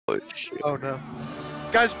shit. Oh no.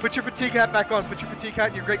 Guys, put your fatigue hat back on. Put your fatigue hat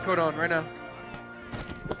and your greatcoat on right now.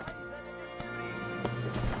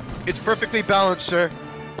 It's perfectly balanced, sir.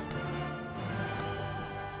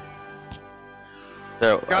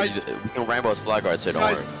 So, Guys, we can rainbow's flag guard, so don't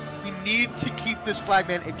guys, worry. we need to keep this flag,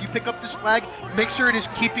 man. If you pick up this flag, make sure it is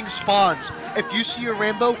keeping spawns. If you see a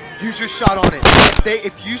rainbow, use your shot on it.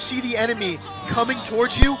 If you see the enemy coming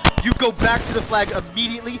towards you, you go back to the flag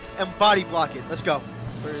immediately and body block it. Let's go.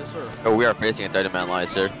 Oh, we are facing a 30-man line,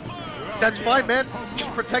 sir. That's fine, man.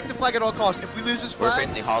 Just protect the flag at all costs. If we lose this We're flag,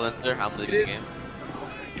 facing Holland, sir. I'm leaving the game.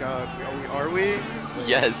 God, are we?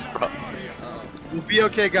 Yes, bro. We'll be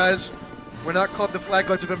okay, guys. We're not called the Flag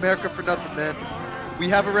Guards of America for nothing, man. We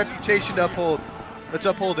have a reputation to uphold. Let's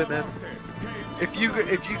uphold it, man. If you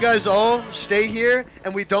guys all stay here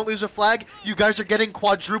and we don't lose a flag, you guys are getting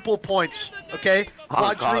quadruple points. Okay?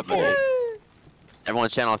 Quadruple. Oh, everyone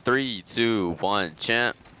chant on 3, 2, 1,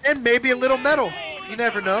 chant. And maybe a little medal. You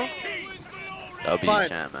never know. That'll be Fine.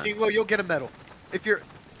 chant, man. King Will, you'll get a medal. If you're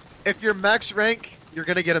max rank, you're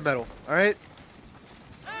gonna get a medal. All right?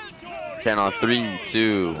 Chant on 3,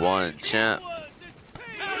 2, 1, chant.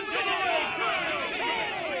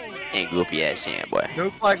 Ain't goofy ass chant, boy.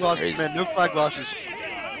 No flag losses, man. No flag losses.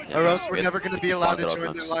 Yeah, Or man. else we're never gonna be allowed to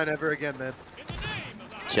join this their line ever again, man.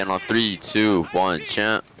 Chant on 3, 2, 1,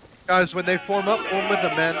 chant. Guys, when they form up, form with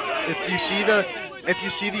them, man. If you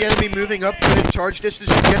see the enemy moving up within charge distance,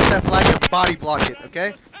 you get to that flag and body block it,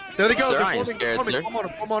 okay? There they go. Sir, They're I ain't forming. scared, sir.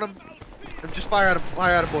 Come on them. And just fire at them.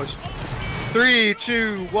 Fire at them, boys. 3,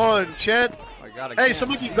 2, 1, chant. Hey,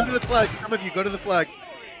 some of you, go to the flag. Some of you, go to the flag.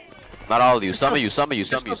 Not all of you. Some of you.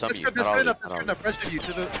 That's good enough. That's good enough. Rest of you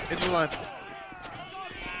to the line.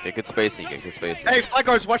 Get good spacing. Get good spacing. Hey, flag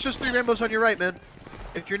guards, watch those 3 rainbows on your right, man.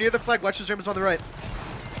 If you're near the flag, watch those rainbows on the right.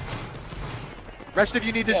 Rest of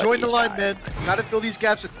you need to join the line, man. You gotta fill these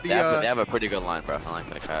gaps at the. They have a pretty good line, bro. I like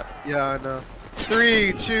that crap. Yeah, I know.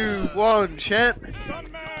 3, 2, 1, chant.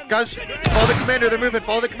 Guys, follow the commander. They're moving.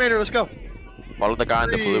 Follow the commander. Let's go. Follow the guy in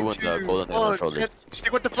the 3, blue and 2, the golden 1, shoulders. chant.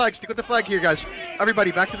 Stick with the flag. Stick with the flag here, guys.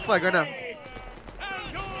 Everybody, back to the flag right now.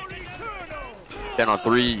 Chant on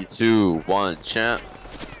 3, 2, 1, chant.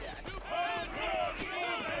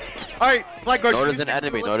 All right, flag guards. Notice an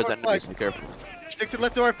enemy. Notice an enemy. Be careful. Stick to the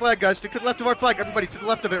left of our flag, guys. Stick to the left of our flag. Everybody, to the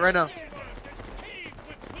left of it right now.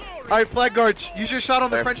 All right, flag guards. Use your shot on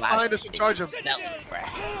the French behind us and charge them.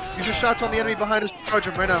 Use your shots on the enemy behind us and charge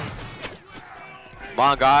them right now. Come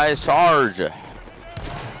on, guys, charge.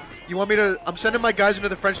 You want me to? I'm sending my guys into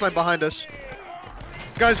the French line behind us.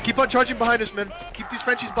 Guys, keep on charging behind us, man. Keep these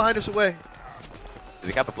Frenchies behind us away. Do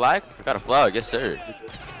we got a flag? We got a flag, yes, sir.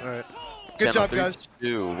 All right. Good job, guys. 3,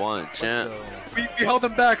 2, 1, chant. We held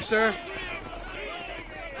them back, sir.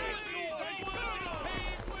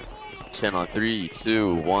 Chant on 3,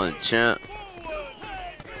 2, 1, chant.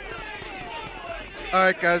 All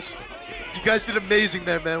right, guys. You guys did amazing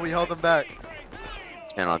there, man. We held them back.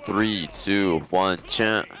 Chant on 3, 2, 1,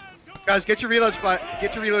 chant. Guys, get your reloads back.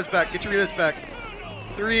 Get your reloads back. Get your reloads back.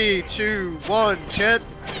 3, 2, 1, chant.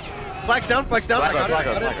 Flags down. Flags down. I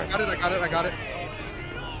got it.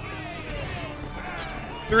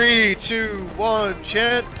 3, 2, 1,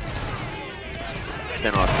 chant.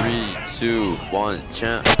 Chant on 3, 2, 1,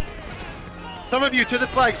 chant. Some of you to the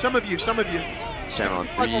flag. Some of you. Chant on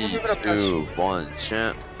 3, 2, 1,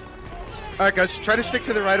 chant. Alright, guys, try to stick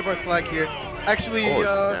to the right of our flag here. Actually,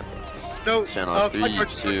 no. Chant on 3,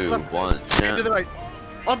 2, 1, chant. To the right.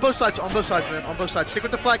 On both sides, man. On both sides. Stick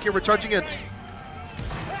with the flag here. We're charging in.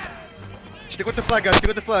 Stick with the flag, guys. Stick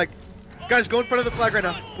with the flag. Guys, go in front of the flag right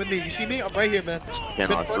now. With me. You see me? I'm right here, man.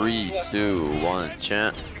 Chant on 3, 2, 1,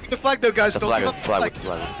 chant. Stick with the flag, though, guys. Don't give up the flag.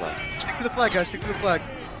 Flag. Stick to the flag, guys. Stick to the flag.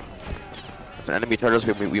 If an enemy turtles,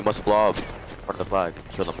 we must blow up in front of the flag.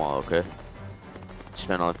 Kill them all, okay?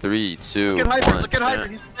 Chant on 3, 2, 1, Look at Hyver. Look at Hyver.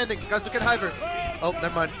 He's defending. Guys, look at Hyver. Oh,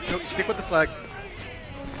 never mind. No, stick with the flag.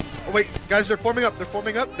 Oh, wait. Guys, they're forming up.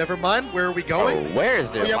 Never mind. Where are we going? Oh, where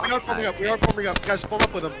is their yeah, we are forming up. Guys, form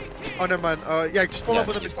up with them. Oh, never mind. Yeah, just form up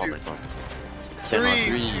with them. Chant on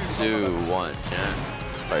 3, 2, 1, chant.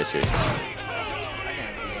 Sorry, sir.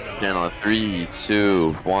 Chant on 3,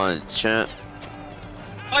 2, 1, chant.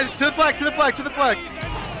 Guys, to the flag.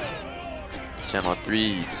 Chant on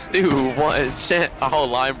 3, 2, 1, chant. Our whole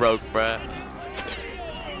line broke, bruh.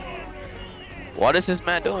 What is this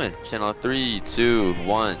man doing? Chant on 3, 2,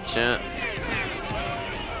 1, chant.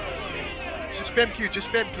 Just spam Q.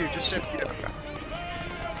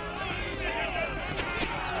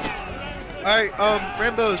 Alright,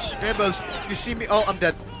 Rambos, you see me? Oh, I'm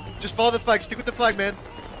dead. Just follow the flag, stick with the flag, man.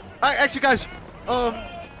 Alright, actually, guys,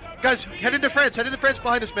 head into France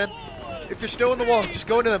behind us, man. if you're still in the wall, just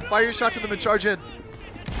go into them. Fire your shots at them and charge in.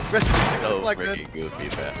 Rest of the So flag, freaking man. goofy,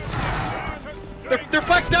 man. Their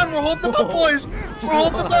flag's down. We're holding them up, boys. We're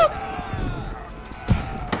holding them up.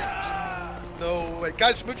 No way.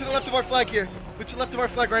 Guys, move to the left of our flag here. Move to the left of our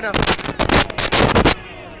flag right now.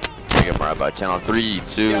 Get more about channel 3,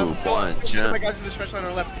 2, 1, My champ. guys in this French line on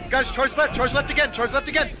our left. Guys, charge left again, charge left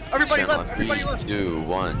again. Everybody Channel left, everybody 3, left. 2,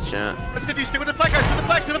 1, champ. Let's do these. Stick with the flag, guys. To the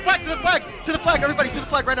flag, to the flag, to the flag, to the flag. Everybody to the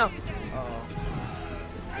flag right now.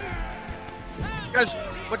 Guys,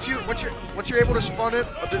 once you're able to spawn in the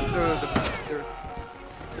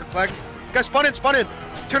flag. Guys, spawn in.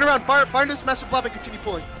 Turn around, fire into this massive blob and continue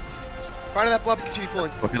pulling. Fire into that blob and continue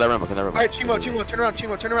pulling. Look at that room, look at that room. Alright, Chimo, turn around.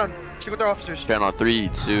 Stick with our officers. Channel 3,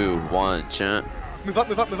 2, 1, champ. Move up,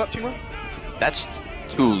 Chimo. That's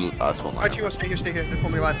 2, that's one line. Alright, Chimo, stay here. Then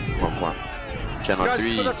form your line. One. Channel Guys,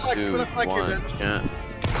 3, put that flag, 2, put that flag here, 1, man. champ.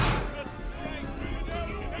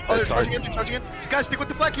 Oh, they're charging in. Guys, stick with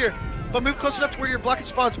the flag here. But move close enough to where your blocking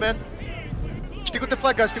spawns, man. Stick with the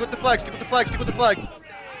flag, guys. Stick with the flag.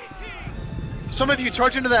 Some of you,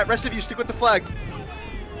 charge into that. Rest of you, stick with the flag.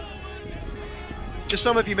 Just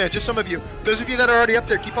some of you, man. Just some of you. Those of you that are already up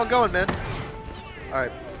there, keep on going, man.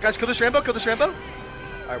 Alright. Guys, kill this Rambo.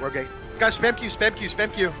 Alright, we're okay. Guys, spam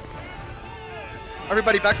Q.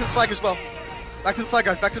 Everybody, back to the flag as well. Back to the flag,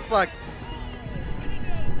 guys. Back to the flag.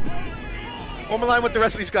 Form a line with the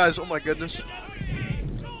rest of these guys. Oh my goodness.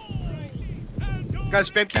 Guys,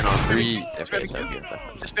 spam Q. Channel 3, okay, Spam Q. okay.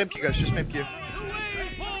 Just spam Q, guys. Just spam Q.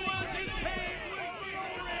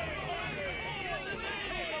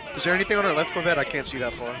 Is there anything on our left, Corvette? I can't see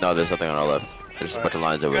that far. No, there's nothing on our left. There's just a bunch of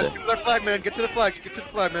lines over Guys, there. get to that flag, man. Get to the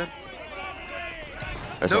flag. man.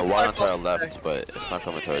 There's No a wall flag to our post left, but it's not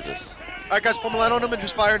coming towards us. Alright, guys, form a line on them and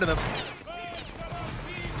just fire into them.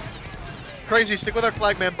 Crazy, stick with our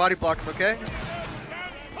flag, man. Body block them, okay?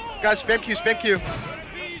 Guys, spam Q.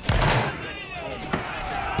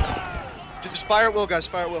 Just fire at will, guys.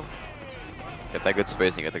 Fire at will. Get that good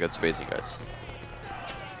spacing, guys.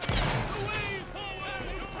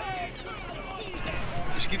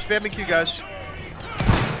 Just keep spamming Q, guys.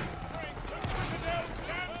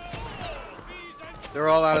 They're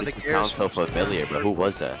all out of the gear. Sounds so familiar, bro. Who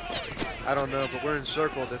was that? I don't know, but we're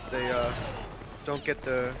encircled if they don't get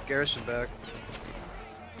the garrison back.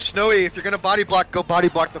 Snowy, if you're gonna body block, go body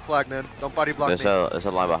block the flag, man. Don't body block me. There's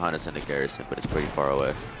a line behind us in the garrison, but it's pretty far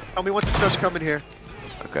away. Tell me once it starts coming here.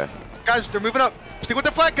 Okay. Guys, they're moving up. Stick with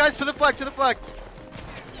the flag, guys. To the flag.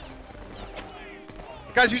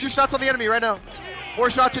 Guys, use your shots on the enemy right now. 4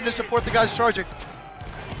 shots in to support the guys charging.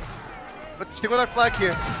 But stick with our flag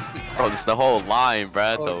here. Bro, this is the whole line,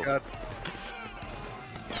 Brad. Oh, God.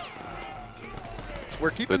 We're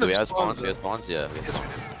keeping Wait, do them we have spawns, spawns? We have spawns? Yeah. We have Yes,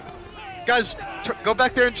 spawns. Guys, go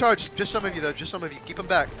back there and charge. Just some of you, though. Just some of you. Keep them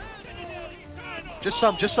back. Just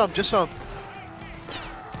some.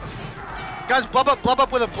 Guys, blob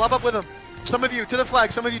up with them. Some of you to the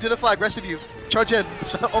flag. Rest of you, charge in.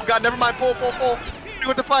 Oh God, never mind. Pull. Stick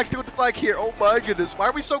with the flag here. Oh my goodness, why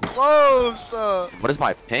are we so close? What is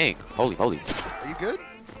my ping? Holy. Are you good?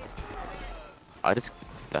 I just...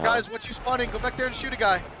 the hell? Guys, once you spawn in, go back there and shoot a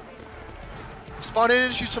guy. Spawn in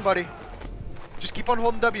and shoot somebody. Just keep on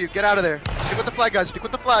holding W. Get out of there. Stick with the flag, guys. Stick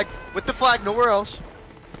with the flag. With the flag, nowhere else.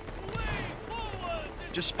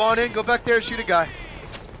 Just spawn in, go back there and shoot a guy.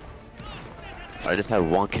 I just had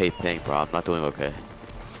 1k ping, bro. I'm not doing okay.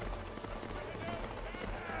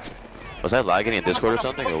 Was I lagging in Discord or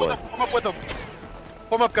something, or what? Form up with them.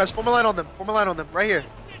 Form up, guys. Form a line on them. Right here.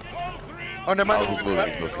 Oh, never mind. Oh, he's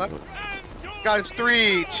moving. Guys,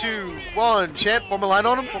 3, 2, 1. Champ, form a line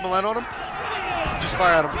on him. Just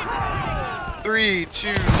fire at him. 3, 2,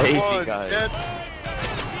 Easy, 1. guys. Champ.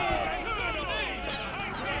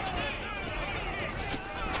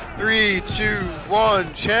 3, 2,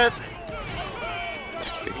 1. Champ.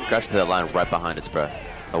 We can crash to that line right behind us, bro.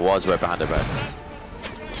 The wall's right behind the back.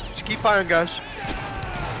 Just keep firing, guys.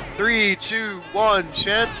 3, 2, 1.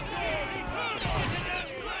 Champ.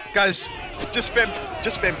 Guys, just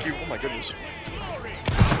spam Q. Oh my goodness.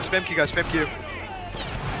 Spam Q, guys. Spam Q.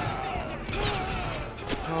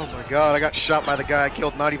 Oh my God, I got shot by the guy I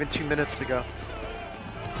killed not even 2 minutes ago.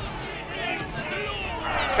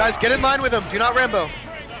 Guys, get in line with him. Do not Rambo.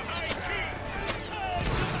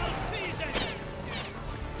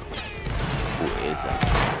 Who is that?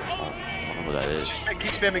 I don't know who that is. Just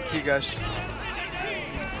keep spamming Q, guys.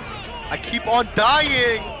 I keep on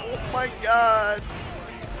dying. Oh my God.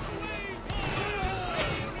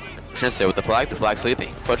 Should stay with the flag. The flag's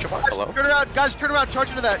sleeping. Push him on. Guys, Hello. turn around, guys. Turn around. Charge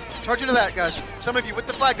into that, guys. Some of you with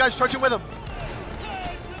the flag, guys. Charge in with him.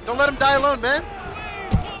 Don't let him die alone, man.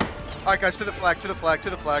 All right, guys. To the flag.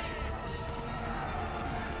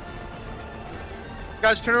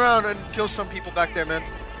 Guys, turn around and kill some people back there, man.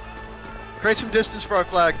 Create some distance for our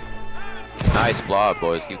flag. Nice blob,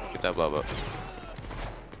 boys. Keep that blob up.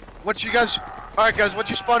 Once you guys... Alright, guys, once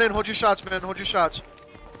you spawn in, hold your shots, man. Hold your shots.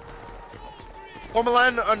 Form a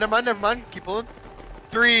line. Never mind. Keep pulling.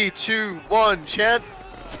 3, 2, 1, chant.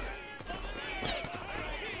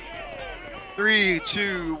 3,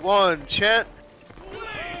 2, 1, chant.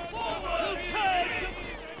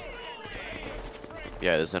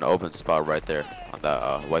 Yeah, there's an open spot right there on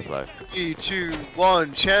that white flag. 3, 2,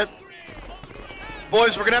 1, chant.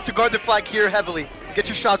 Boys, we're gonna have to guard the flag here heavily. Get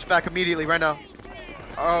your shots back immediately, right now.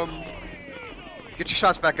 Get your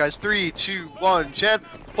shots back, guys. 3, 2, 1, chant.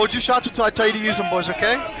 Hold your shots until I tell you to use them, boys,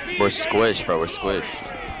 okay? We're squished, bro. We're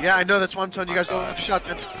squished. Yeah, I know. That's why I'm telling you guys to hold your shots,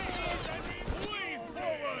 man.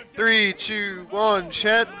 3, 2, 1,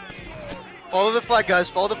 chant. Follow the flag, guys.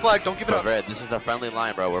 Follow the flag. Don't give it up. Red, this is the friendly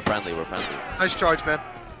line, bro. We're friendly. We're friendly. Nice charge, man.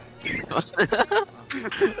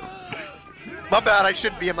 My bad. I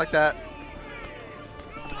shouldn't be him like that.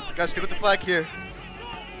 Guys, stick with the flag here.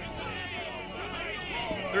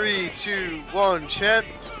 3, 2, 1, chant.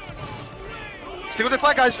 Stick with the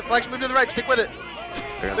flag, guys. The flag's moving to the right. Stick with it.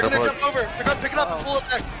 They're gonna jump over. They're gonna pick it up and pull it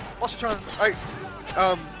back. Also trying.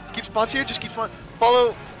 Alright. Keep spawns here. Just keep spawn.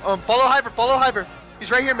 Follow Hyper. Follow Hyper.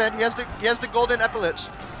 He's right here, man. He has the golden epaulets.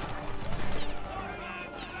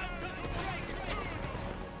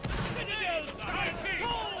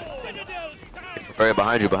 Bavaria,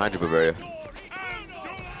 behind you, Bavaria.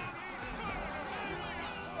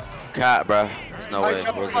 Cat, bro. There's no way.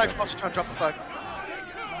 Drop the flag. Also trying to drop the flag.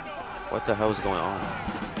 What the hell is going on?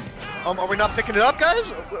 Are we not picking it up,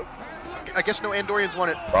 guys? I guess no Andorians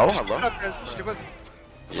want it. Oh, just hello. pick it up, guys. Just stick with it.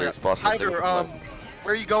 Yeah, it's possible. Hyper,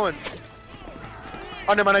 where are you going?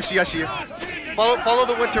 Oh, never mind. I see you. Follow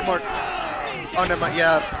the winter mark. Oh, never mind.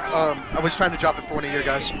 Yeah. I was trying to drop it for one of your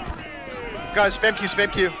guys. Guys, spam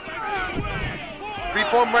Q.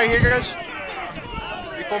 Reform right here, guys.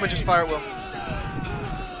 Reform and just fire at will.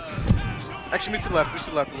 Actually, move to the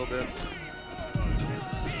left a little bit.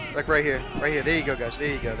 Like right here. There you go, guys.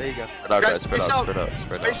 There you go. Guys, spread out.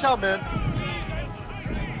 Space out, man.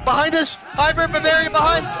 Behind us! Hyper, Bavaria,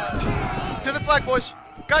 behind! To the flag, boys.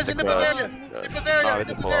 Guys, into Bavaria! In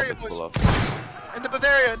Bavaria, boys. Into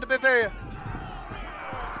Bavaria.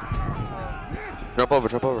 Jump over,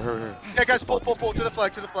 hurry. Yeah, guys, pull, to the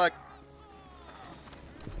flag.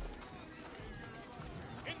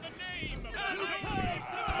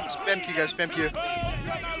 Spam Q.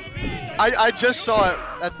 I just saw it.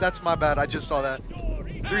 That's my bad. I just saw that.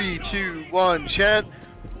 3, 2, 1, chant.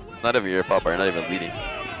 Not even your fault, bro. You're not even leading.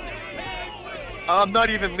 I'm not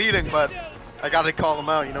even leading, but I gotta call them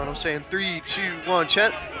out. You know what I'm saying? 3, 2, 1,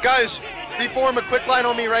 chant. Guys, reform a quick line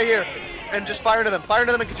on me right here, and just fire into them.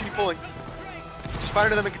 And continue pulling.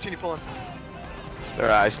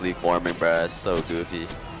 They're actually forming, bro. It's so goofy.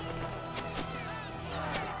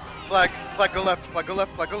 Flag, go left.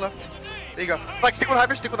 There you go. Flag, stick with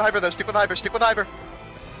Hyper, though. Stick with Hyper.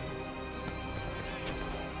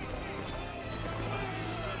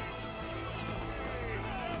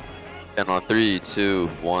 And on 3, 2,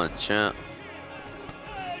 1, chant.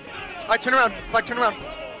 Alright, turn around. Flag, turn around.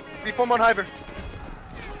 Reform on Hyper.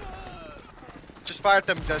 Just fire at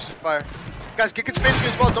them, guys. Just fire. Guys, get good spacing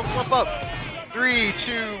as well. Don't flip up. 3,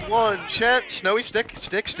 2, 1, chant. Snowy, stick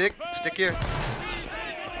here.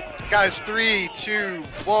 Guys, 3, 2,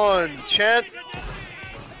 1, chant.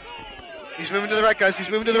 He's moving to the right, guys.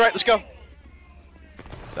 Let's go.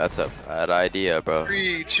 That's a bad idea, bro.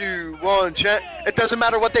 3, 2, 1, chant. It doesn't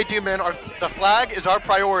matter what they do, man. The flag is our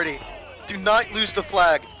priority. Do not lose the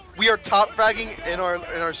flag. We are top fragging in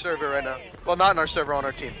our server right now. Well, not in our server, on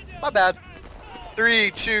our team. My bad.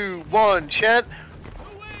 3, 2, 1, chant.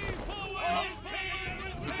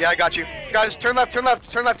 Yeah, I got you. Guys, turn left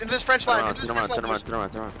into this French line. Turn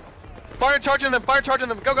around. Fire charging them. Go.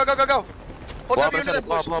 Hold W into them,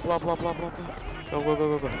 boys. Blah. Go.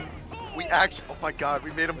 Oh my god,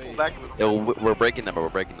 we made them pull back a little. Yo, we're breaking them.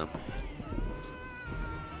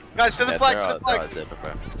 Guys, to the flag. Different,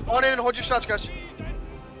 bro. Spawn in and hold your shots, guys.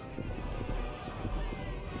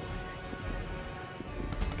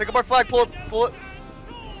 Pick up our flag, pull it.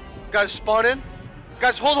 Guys, spawn in.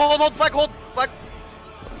 Guys, hold, flag.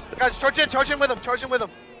 Guys, charge in with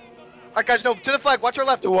them. Alright, guys, no, to the flag. Watch our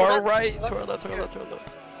left. To our right. To our left.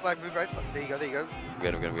 Flag, move right. There you go.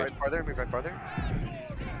 Good. Move right farther.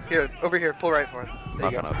 Here, over here. Pull right for it. There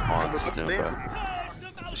you go. Not gonna spawn.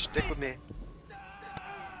 Just stick with me.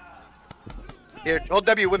 Here, hold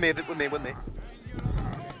W with me.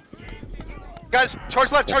 Guys,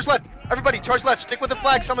 charge left. Everybody, charge left. Stick with the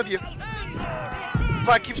flag, some of you.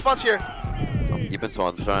 Flag, keep spawns here. Keep it small.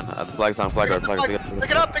 I'm trying. The flag's on. Flag. Pick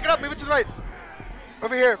it up, move it to the right.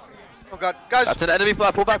 Over here. Oh god. Guys. That's an enemy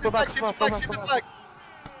flag. Pull back. Save the flag.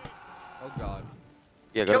 Oh god.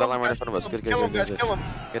 Yeah, go to that line right in front of us. Good. Kill him, guys, kill him.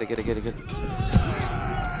 Get it.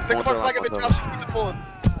 Pick up our flag if it drops, keep it pulling.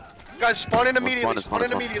 Guys, spawn in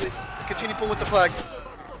immediately, Continue pulling with the flag.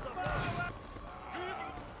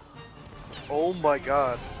 Oh my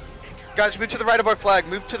god. Guys, move to the right of our flag.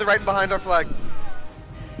 Move to the right and behind our flag.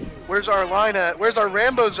 Where's our line at? Where's our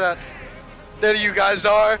Rambos at? There you guys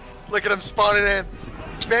are. Look at them spawning in.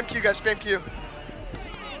 Spam Q, guys, spam Q.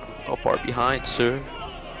 How far behind, sir?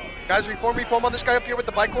 Guys, reform on this guy up here with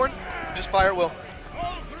the bike horn. Just fire at will.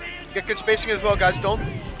 Get good spacing as well, guys. Don't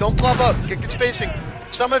blob up. Get good spacing.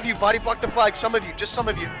 Some of you body block the flag. Some of you, just some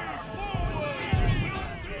of you.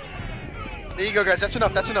 There you go, guys. That's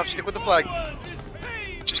enough. Stick with the flag.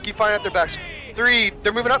 Just keep firing at their backs.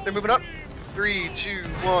 They're moving up. 3, 2,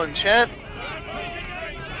 1, chant.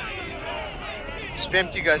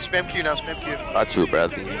 Spam Q, guys. Spam Q now. Spam Q. Not true,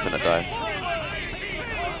 Bradley. You're gonna die.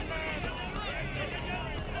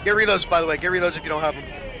 Get reloads, by the way. Get reloads if you don't have them.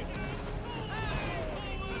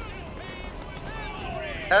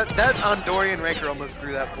 That Andorian Ranker almost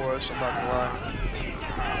threw that for us, I'm not gonna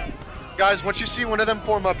lie. Guys, once you see one of them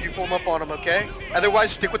form up, you form up on them, okay?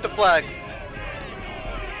 Otherwise, stick with the flag.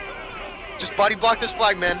 Just body block this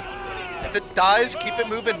flag, man. If it dies, keep it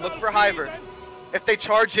moving. Look for Hiver. If they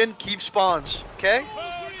charge in, keep spawns, okay?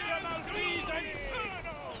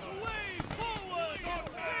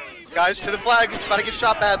 Guys, to the flag. It's about to get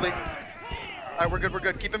shot badly. Alright, we're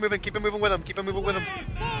good. Keep it moving with them.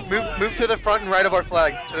 Move to the front and right of our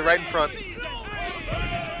flag. To the right and front.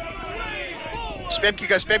 Spam Q,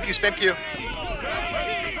 guys. Spam Q.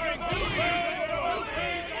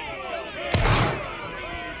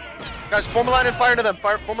 Guys, form a line and fire into them.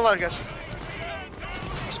 Form a line, guys.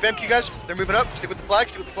 Spam Q, guys. They're moving up. Stick with the flag.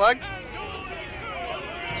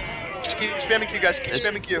 Just keep spamming Q, guys. Keep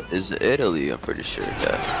spamming Q. Is Italy, I'm pretty sure.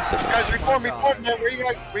 Yeah. Guys, reform, man. Where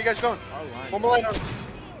you guys going? Form a line on.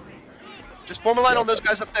 Just form a line on those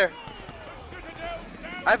guys up there.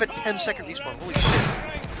 I have a 10-second respawn. Holy shit.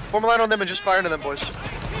 Form a line on them and just fire into them, boys.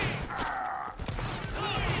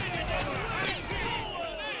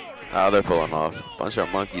 Oh, they're pulling off. Bunch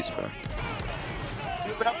of monkeys, bro.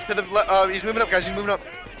 Moving up to the he's moving up, guys.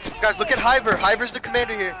 Guys, look at Hiver. Hiver's the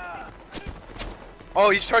commander here. Oh,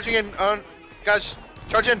 he's charging in. Guys,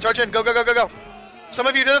 charge in. Go. Some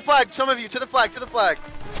of you to the flag. Some of you to the flag.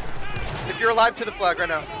 If you're alive, to the flag right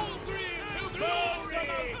now.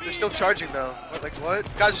 They're still charging though. What?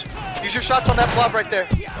 Guys, use your shots on that blob right there.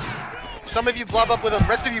 Some of you blob up with them.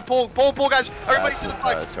 Rest of you pull, guys. Everybody to the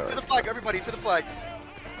flag. To the flag. Everybody to the flag.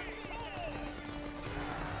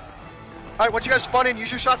 All right, once you guys spawn in, use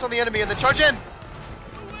your shots on the enemy and then charge in.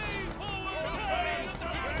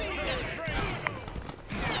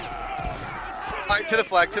 All right, to the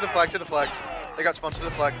flag. They got spawns to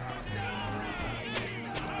the flag.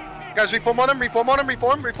 Guys, reform on them.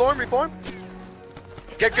 Reform.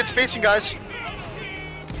 Get good spacing, guys.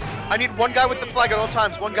 I need one guy with the flag at all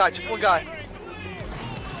times. Just one guy.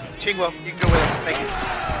 Chingwell, you can go with him. Thank you.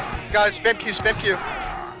 Guys, spam Q.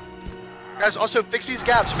 Guys, also fix these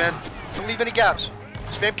gaps, man. Don't leave any gaps.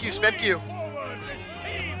 Spam Q.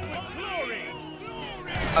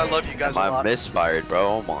 I love you guys a lot. I misfired, bro.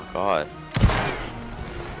 Oh my god.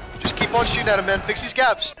 Just keep on shooting at him, man. Fix these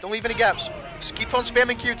gaps. Don't leave any gaps. Just keep on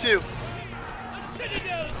spamming Q too.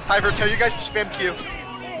 Hiver, tell you guys to spam Q.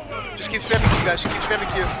 Just keep spamming Q, guys. Keep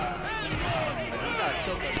spamming Q.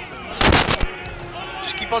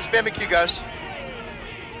 Just keep on spamming Q, guys.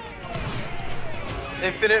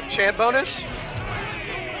 Infinite chant bonus.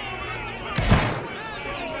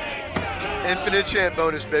 Infinite chant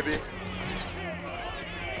bonus, baby.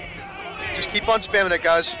 Just keep on spamming it,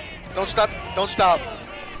 guys. Don't stop.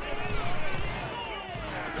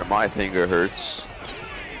 My finger hurts.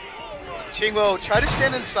 Chingwo, try to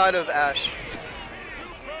stand inside of Ash.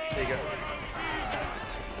 There you go.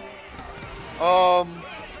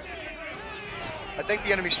 I think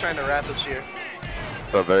the enemy's trying to wrap us here.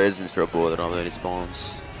 Bavaria's in trouble. They don't have any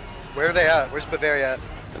spawns. Where are they at? Where's Bavaria at?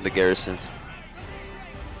 In the garrison.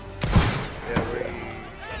 Yeah,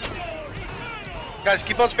 guys,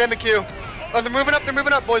 keep on spamming Q. Oh, they're moving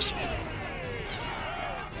up, boys.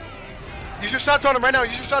 Use your shots on him right now.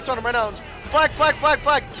 Flag.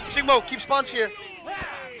 Chingmo, keep spawns here.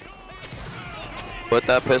 Put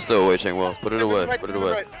that pistol away, Chingwell. Put it away.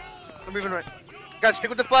 They're moving right. Guys, stick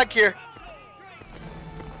with the flag here.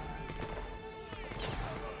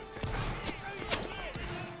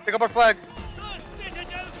 Pick up our flag.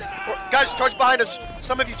 Guys, charge behind us.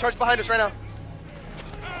 Some of you charge behind us right now.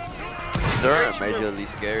 Sir, I'm majorly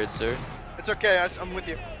scared, sir. It's okay, I'm with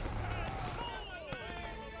you.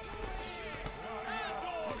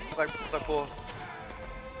 Flag pull.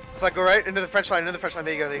 Flag go right into the French line, There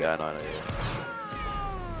you go, Yeah, I know,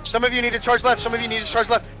 yeah. Some of you need to charge left,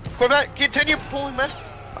 Corvette, continue pulling, man.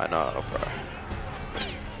 I know, bro.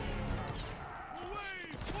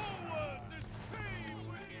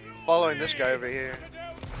 Following this guy over here.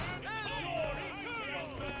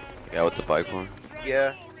 Yeah, with the bike one.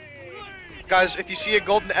 Yeah. Guys, if you see a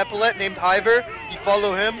golden epaulette named Ivor, you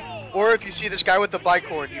follow him. Or if you see this guy with the bike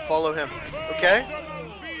horn, you follow him. Okay?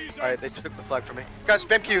 Alright, they took the flag from me. Guys,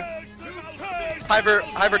 spam Q. Ivor,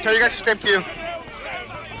 tell you guys to spam Q.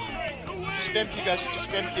 Just spam Q, guys. Just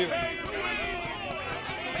spam Q.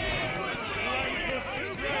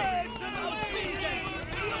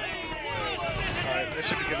 Alright, this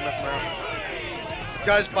should be good enough now.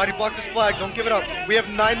 Guys, body block this flag. Don't give it up. We have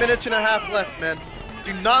 9 minutes and a half left, man.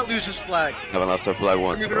 Do not lose this flag. Haven't lost our flag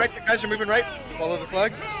once. Moving right, the guys are moving right. Follow the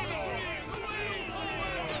flag.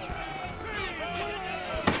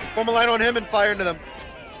 Form a line on him and fire into them.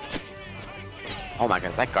 Oh my god,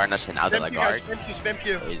 is that guard nothing out there like guard? Spam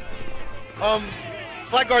Q.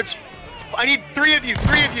 Flag guards. I need 3 of you.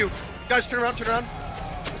 Guys, turn around.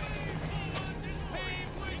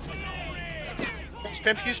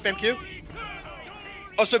 Spam Q.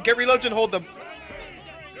 Also, get reloads and hold them.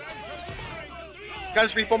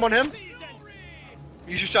 Guys, reform on him.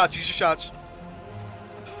 Use your shots. Use your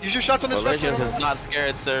shots on this first Religions is not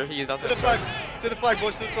scared, sir. He's not scared. To the flag,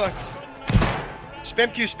 boys, to the flag.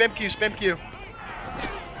 Spam Q.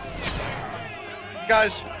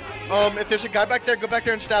 Guys, if there's a guy back there, go back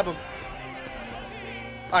there and stab him.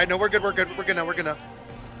 Alright, no, we're good now.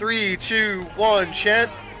 3, 2, 1, chant.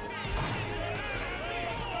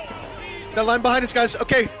 That line behind us, guys.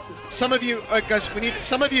 Okay, some of you, guys, we need,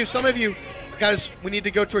 some of you, guys, we need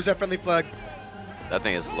to go towards that friendly flag. That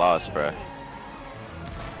thing is lost, bro.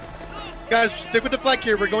 Guys, stick with the flag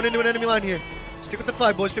here. We're going into an enemy line here. Stick with the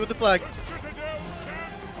flag, boys. Stick with the flag.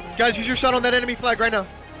 Guys, use your shot on that enemy flag right now.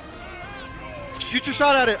 Shoot your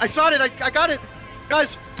shot at it. I shot it. I got it.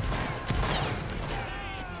 Guys.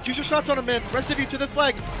 Use your shots on him, man. Rest of you to the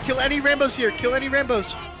flag. Kill any Rambos here.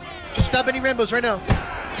 Just stab any Rambos right now.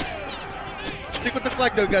 Stick with the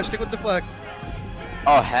flag, though, guys. Stick with the flag.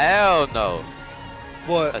 Oh, hell no.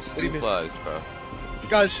 What? That's What do you 2 mean? flags, bro.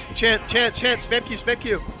 Guys, chant. Spam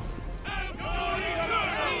Q.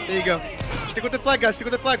 There you go. Stick with the flag, guys. Stick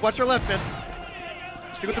with the flag. Watch our left, man.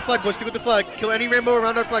 Stick with the flag, boys. Stick with the flag. Kill any rainbow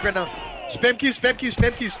around our flag right now. Spam Q.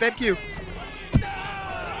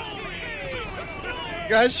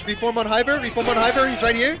 Guys, reform on Ivor. He's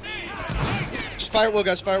right here. Just fire at will,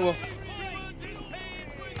 guys. Fire at will.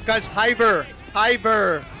 Guys, Ivor.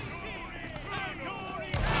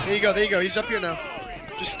 There you go. He's up here now.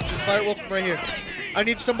 Just fire at will from right here. I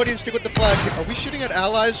need somebody to stick with the flag. Are we shooting at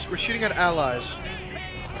allies? We're shooting at allies.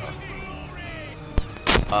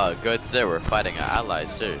 Good today. We're fighting our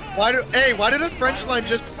allies, sir. Why did a French line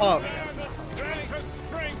just swap?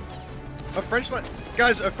 A French line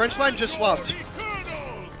just swapped.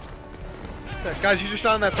 Guys, use your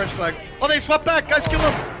shot on that French flag. Oh, they swapped back. Guys, kill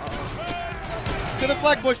them. To the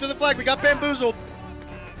flag, boys. To the flag. We got bamboozled.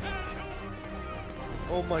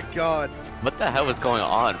 Oh my god. What the hell is going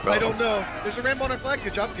on, bro? I don't know. There's a Rambo on our flag.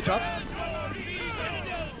 Good job.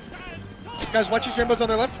 Guys, watch these Rambos on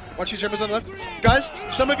their left. Guys,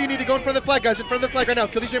 some of you need to go in front of the flag, guys. In front of the flag right now.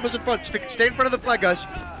 Kill these Rambos in front. Stay in front of the flag, guys.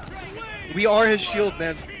 We are his shield,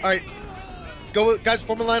 man. All right. Go, guys.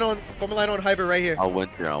 Form a line on Ivor right here. I'll win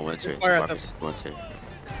here. Fire at them.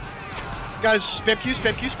 Guys, spam Q.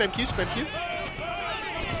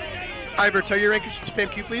 Ivor, tell your rank is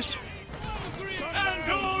spam Q, please.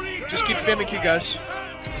 Just keep spamming Q, guys.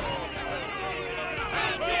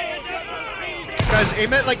 Guys,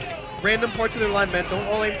 aim at, like, random parts of their line, man. Don't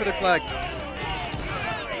all aim for their flag.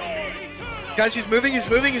 Guys, he's moving.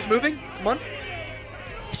 Come on.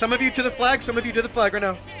 Some of you to the flag right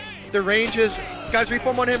now. The range is... Guys,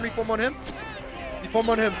 reform on him.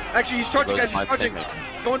 Actually, he's charging, guys. He's charging.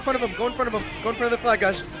 Go in front of him. Go in front of the flag,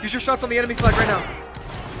 guys. Use your shots on the enemy flag right now.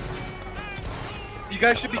 You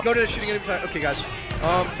guys should be going to shooting enemy flag. Okay, guys.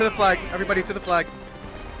 To the flag. Everybody to the flag.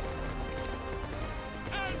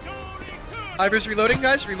 Ivor's reloading,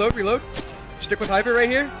 guys. Reload. Stick with Ivor right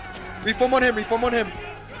here. Reform on him right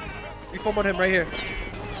here.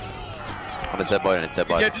 On his dead body.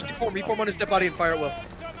 Yeah, just reform on his dead body and fire at will.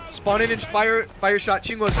 Spawn in and fire shot.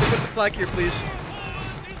 Chingo, stick with the flag here, please.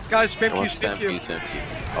 Guys, spam Q.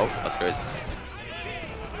 Oh, that's crazy.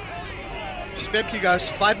 Spam Q,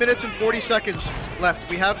 guys. 5 minutes and 40 seconds left.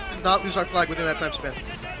 We have to not lose our flag within that time span.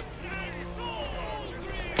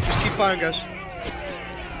 Just keep firing, guys.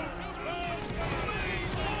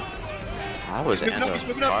 How was it? He's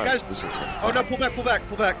moving up, guys. Oh no, pull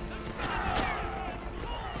back.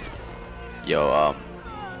 Yo,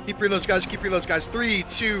 Keep reloads, guys. 3,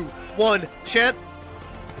 2, 1, chant.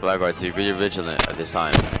 flag guards, be really vigilant at this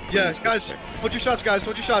time. Yeah, guys, hold your shots,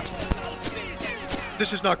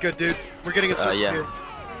 This is not good, dude. We're getting encircled here.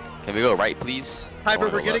 Can we go right, please? Hyper,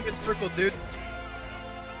 we're getting encircled, dude.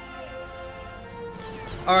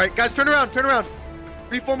 Alright, guys, turn around.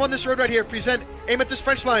 Reform on this road right here. Present. Aim at this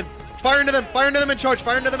French line. Fire into them in charge.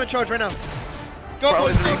 Right now. Go,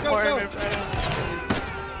 boys, go.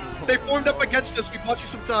 They formed up against us. We bought you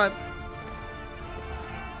some time.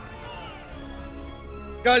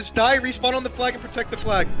 Guys, die, respawn on the flag, and protect the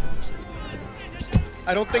flag.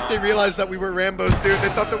 I don't think they realized that we were Rambos, dude. They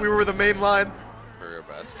thought that we were the main line.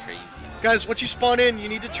 That's crazy. Guys, once you spawn in, you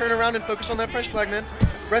need to turn around and focus on that French flag, man.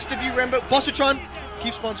 Rest of you, Rambo. Bossatron,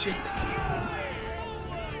 keep spawning.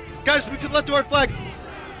 Guys, move to the left of our flag.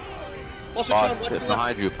 Bossatron,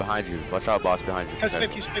 behind you. Watch out, boss, behind you. Guys,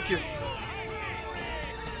 spam you.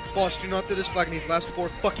 Boss, do not throw this flag in these last 4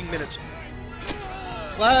 fucking minutes.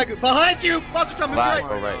 Flag behind you! Bossatron, move to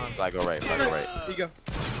right. Flag go right. There you go.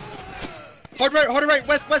 Harder right,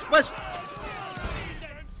 west.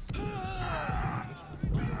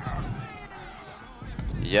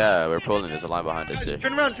 Yeah, we're pulling. There's a line behind us here.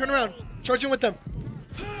 Turn around. Charge in with them.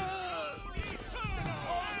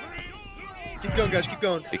 Keep going, guys.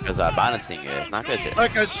 Because balancing it, it's not good.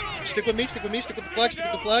 Alright, guys. Stick with me. Stick with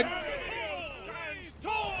the flag.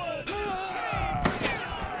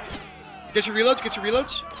 Get your reloads.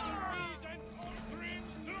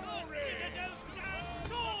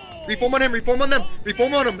 Reform on them.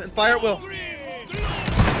 Reform on him and fire at will.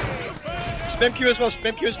 Spam Q as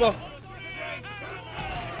well.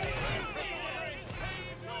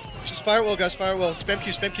 Just fire at will, guys.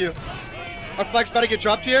 Spam Q. Our flag's about to get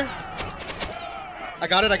dropped here. I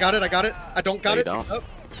got it. I don't got it. Oh.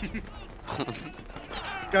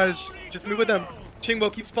 Guys, just move with them.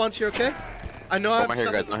 Chingbo, keep spawns here, okay? I know I'm here,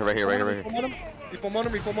 guys. Right here. Reform on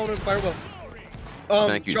him, fire will.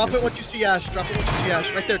 Drop it once you see Ash.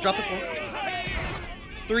 Right there, drop it for him.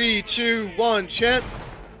 3, 2, 1, chant.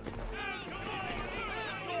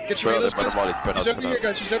 Get your reloads, guys. He's over here,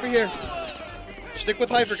 guys. He's over here. Stick with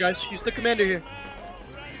Hyper, guys. He's the commander here.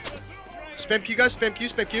 Spam Q, guys. Spam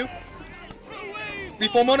Q.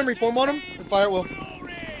 Reform on him, and fire at will.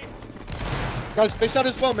 Guys, space out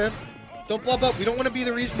as well, man. Don't blob up. We don't want to be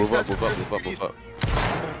the reason these guys move up. Oh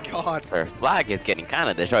my god. Our flag is getting kind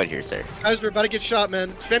of destroyed here, sir. Guys, we're about to get shot,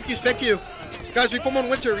 man. Spam Q. Guys, reform on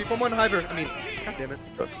Winter. Reform on Hyper. God damn it.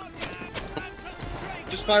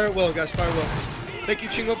 Just fire at will, guys. Thank you,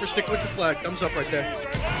 Chingo, for sticking with the flag. Thumbs up right there.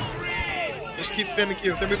 Just keep spamming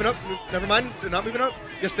Q. They're moving up. Never mind. They're not moving up.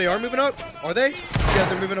 Yes, they are moving up. Are they? Yeah,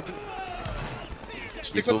 they're moving up.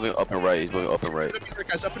 He's moving up and right.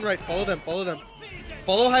 Guys, up and right. Follow them.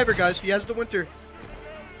 Follow Hyper, guys. He has the Winter.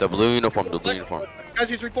 The blue uniform. Guys,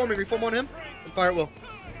 he's reforming. Reform on him. And fire at will.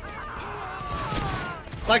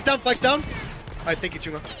 Flags down. Alright, thank you,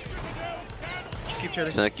 Chingbo. Just keep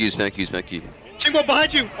turning. Smack you. Chingbo,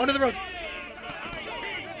 behind you! Onto the road.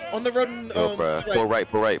 On the road and, pull right.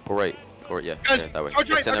 Yeah, guys, that way. Charge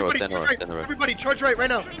right, everybody, charge right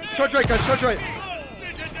now. Charge right, guys, charge right.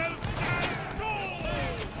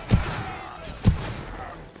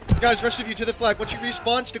 Guys, rest of you to the flag. Once you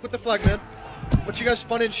respawn, stick with the flag, man. Once you guys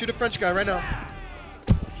spawn in, shoot a French guy right now.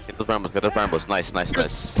 Get those Rambos. Nice.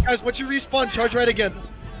 Guys, once you respawn, charge right again.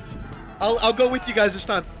 I'll go with you guys this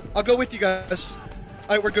time. Alright,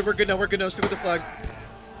 we're good now. Stick with the flag.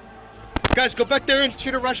 Guys, go back there and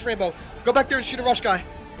shoot a rush, Rainbow. Go back there and shoot a rush guy.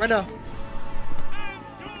 Right now.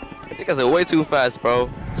 I think I said way too fast,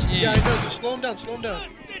 bro. Jeez. Yeah, I know. Just slow him down.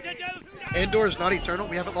 Andor is not eternal.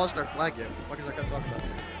 We haven't lost our flag yet. What the fuck is that guy talking about?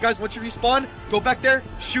 Guys, once you respawn, go back there,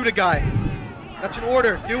 shoot a guy. That's an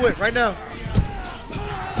order. Do it right now.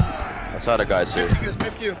 I saw the guys, sir.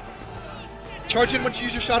 Thank you. Charge in once you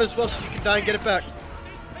use your shot as well so you can die and get it back.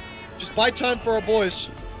 Just buy time for our boys.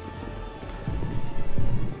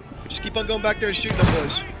 Just keep on going back there and shooting them,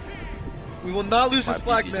 boys. We will not lose this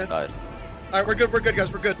flag, man. Alright, we're good,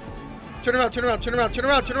 guys. We're good. Turn around. Alright,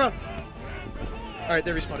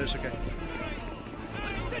 they respawned us. Okay.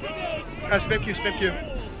 Guys, spam Q.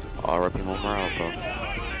 RIP morale, bro.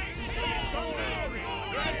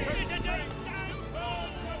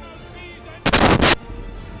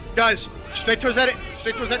 Guys, straight towards that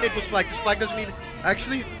Naples flag. This flag doesn't need.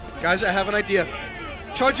 Actually, guys, I have an idea.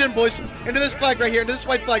 Charge in, boys. Into this flag right here. Into this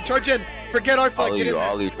white flag. Charge in. Forget our flag.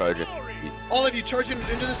 All of you charge in. All of you, charge in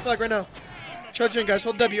into this flag right now. Charge in, guys.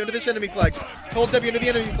 Hold W under this enemy flag. Hold W under the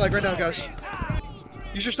enemy flag right now, guys.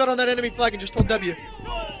 Use your stun on that enemy flag and just hold W.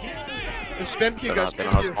 And spam Q, guys. They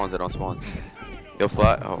don't have spawns. They don't spawn. Yo,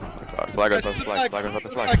 flag. Oh my god. Flag us. Flag. Flag us.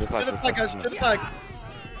 Flag. To the flag, guys. To the flag.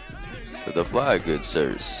 To the flag, good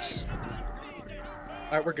sirs.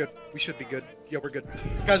 Alright, we're good. We should be good. Yeah, we're good.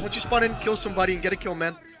 Guys, once you spawn in, kill somebody and get a kill,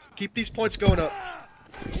 man. Keep these points going up.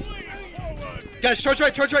 Guys, charge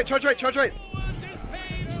right, charge right, charge right, charge right.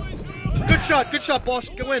 Good shot, boss.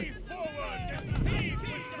 Go in.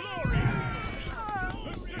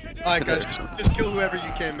 Alright, guys, just kill whoever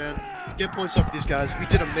you can, man. Get points up for these guys. We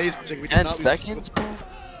did amazing. We did 10 not seconds, bro?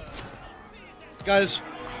 Guys,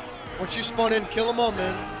 once you spawn in, kill them all,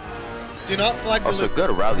 man. Do not flag Also, deliver.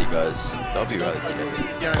 good rally, guys. W, guys.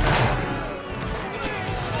 Yeah.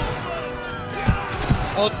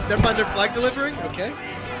 Oh, never mind, they're flag delivering? Okay.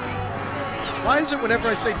 Why is it whenever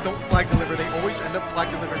I say don't flag deliver, they always end up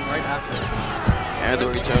flag delivering right after? And the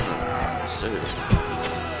return. Sir.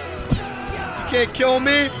 You can't kill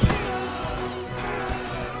me!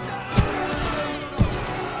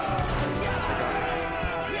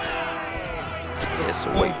 Yes,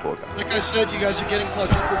 wait for it. Like I said, you guys are getting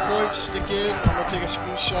quadruple points. Stick in. I'm gonna take a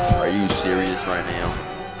screenshot. Are you serious right now?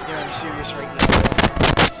 Yeah, I'm serious right now.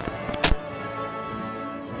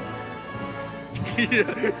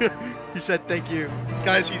 He said thank you.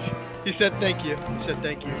 Guys, he said thank you. He said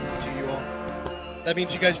thank you to you all. That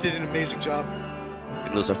means you guys did an amazing job. We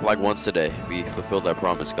lose our flag once today. We fulfilled our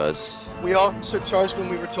promise, guys. We also charged when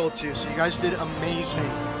we were told to, so you guys did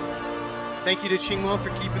amazing. Thank you to Chingwo for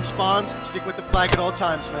keeping spawns and stick with the flag at all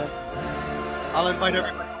times, man. I'll invite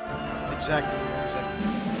everybody. Exactly.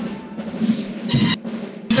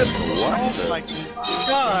 Oh my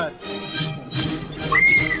god!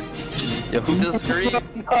 Yo, who just screamed?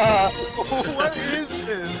 What is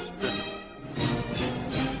this?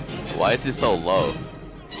 Why is it so low?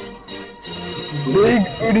 Big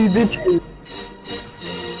booty bitches.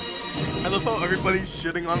 I love how everybody's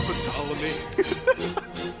shitting on Ptolemy.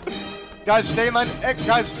 Guys, stay in line. Hey,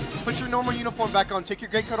 guys, put your normal uniform back on. Take your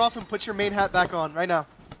great coat off and put your main hat back on right now.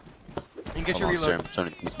 And get your reload. I'm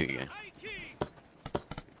trying to speak again.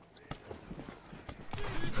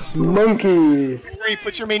 Monkeys. Three,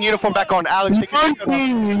 put your main uniform back on. Alex, take your great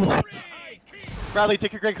coat off. Bradley,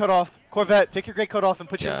 take your great coat off. Corvette, take your great coat off and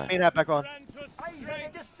put your main hat back on.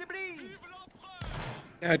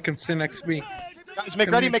 Yeah, come sit next to me. Guys,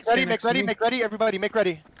 make ready, make ready, make ready, make ready. Everybody, make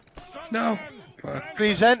ready. No.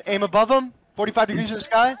 Present, aim above them. 45 degrees in the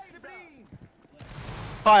sky.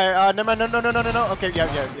 Fire. No. Okay, yeah,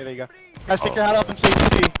 there you go. Guys, take your hat off and say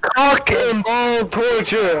GG. Cock and ball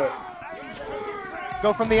torture.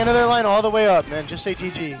 Go from the end of their line all the way up, man. Just say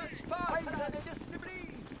GG.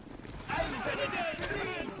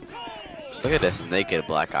 Look at this naked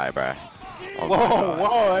black eye, bruh. Oh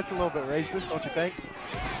Whoa, that's a little bit racist, don't you think?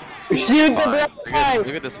 Shoot the black guy. Look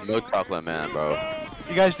at this milk chocolate man, bro.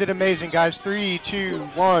 You guys did amazing, guys. 3, 2,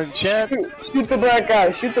 1, chat. Shoot the black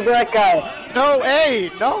guy. Shoot the black guy. No, hey,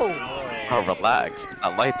 no. Oh, relax.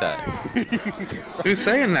 I like that. Who's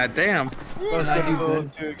saying that? Damn. Let's get a little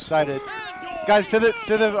too excited. Guys,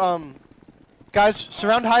 guys,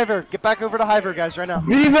 surround Hiver. Get back over to Hiver, guys, right now.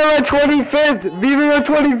 Viva la 25th. Viva la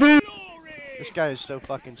 25th. This guy is so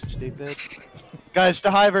fucking stupid. Guys, to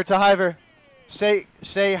Hiver. Say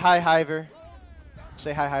hi, Hiver.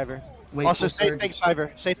 Say hi, Hiver. Wait, also, say thanks,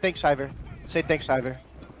 Hiver. Say thanks, Hiver. Say thanks, Hiver.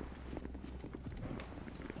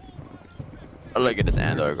 I look at this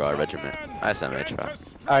Andor guard regiment. Nice image, bro.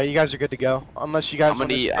 Alright, you guys are good to go. Unless you guys I'm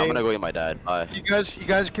gonna go get my dad. Bye. You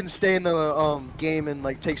guys can stay in the game and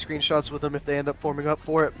like take screenshots with them if they end up forming up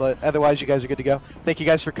for it, but otherwise you guys are good to go. Thank you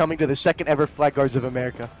guys for coming to the second ever Flag Guards of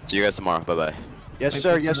America. See you guys tomorrow. Bye bye. Yes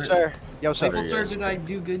sir, yes sir. Yo, what's up? Sir, did I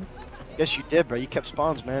do good? Yes you did, bro. You kept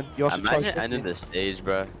spawns, man. You also Imagine ending the stage,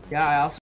 bro. Yeah, I also